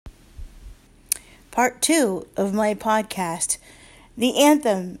part 2 of my podcast, The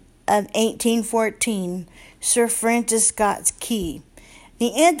Anthem of 1814, Sir Francis Scott Key.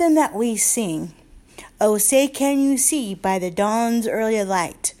 The anthem that we sing, "Oh, say can you see by the dawn's early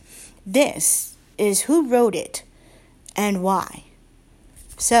light." This is who wrote it and why.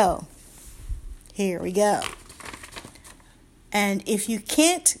 So, here we go. And if you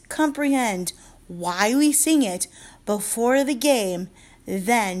can't comprehend why we sing it before the game,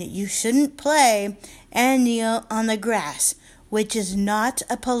 then you shouldn't play and kneel on the grass, which is not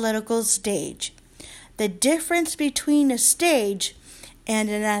a political stage. The difference between a stage and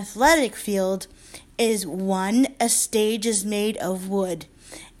an athletic field is one, a stage is made of wood,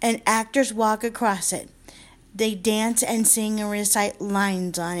 and actors walk across it. They dance and sing and recite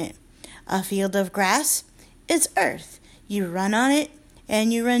lines on it. A field of grass is earth. You run on it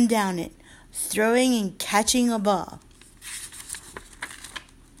and you run down it, throwing and catching a ball.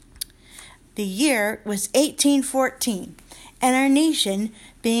 The year was 1814, and our nation,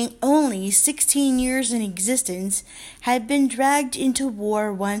 being only 16 years in existence, had been dragged into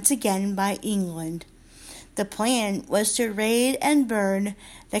war once again by England. The plan was to raid and burn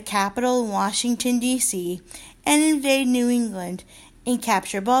the capital, Washington, D.C., and invade New England and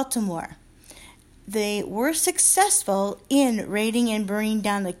capture Baltimore. They were successful in raiding and burning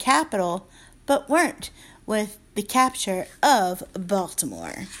down the capital, but weren't with the capture of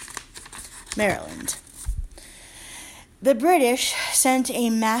Baltimore, Maryland. The British sent a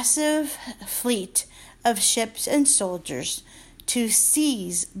massive fleet of ships and soldiers to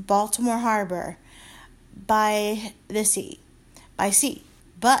seize Baltimore Harbor by sea.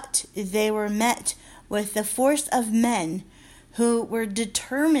 But they were met with the force of men who were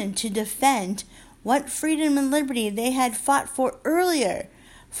determined to defend what freedom and liberty they had fought for earlier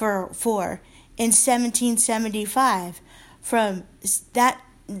in 1775, from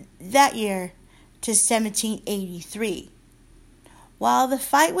that year to 1783. While the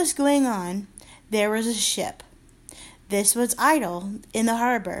fight was going on, there was a ship. This was idle in the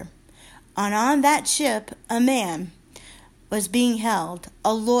harbor, and on that ship a man was being held,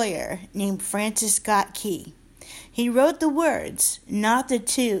 a lawyer named Francis Scott Key. He wrote the words, not the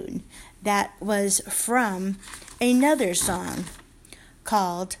tune, that was from another song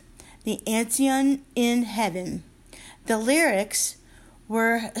called "The Anthem in Heaven." The lyrics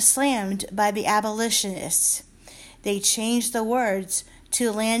were slammed by the abolitionists. They changed the words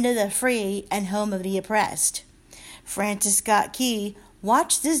to "Land of the Free and Home of the Oppressed." Francis Scott Key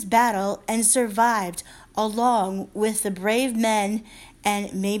watched this battle and survived along with the brave men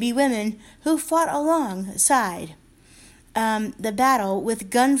and maybe women who fought alongside the battle, with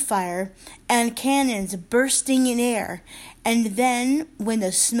gunfire and cannons bursting in air. And then, when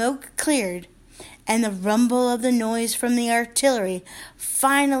the smoke cleared and the rumble of the noise from the artillery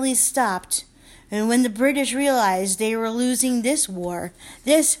finally stopped, and when the British realized they were losing this war,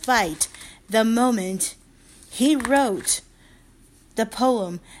 this fight, the moment he wrote the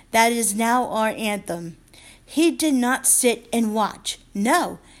poem that is now our anthem. He did not sit and watch.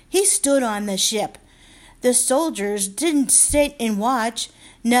 No, he stood on the ship. The soldiers didn't sit and watch.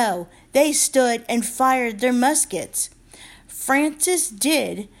 No, they stood and fired their muskets. Francis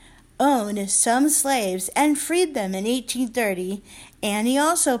did own some slaves and freed them in 1830, and he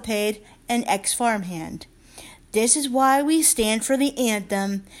also paid an ex-farmhand. This is why we stand for the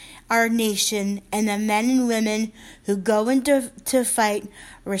anthem, our nation, and the men and women who go into fight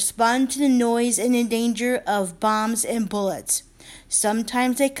respond to the noise and the danger of bombs and bullets.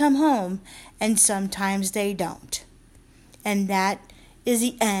 Sometimes they come home, and sometimes they don't. And that is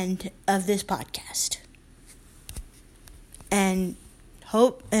the end of this podcast. And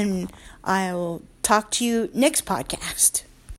I will talk to you next podcast.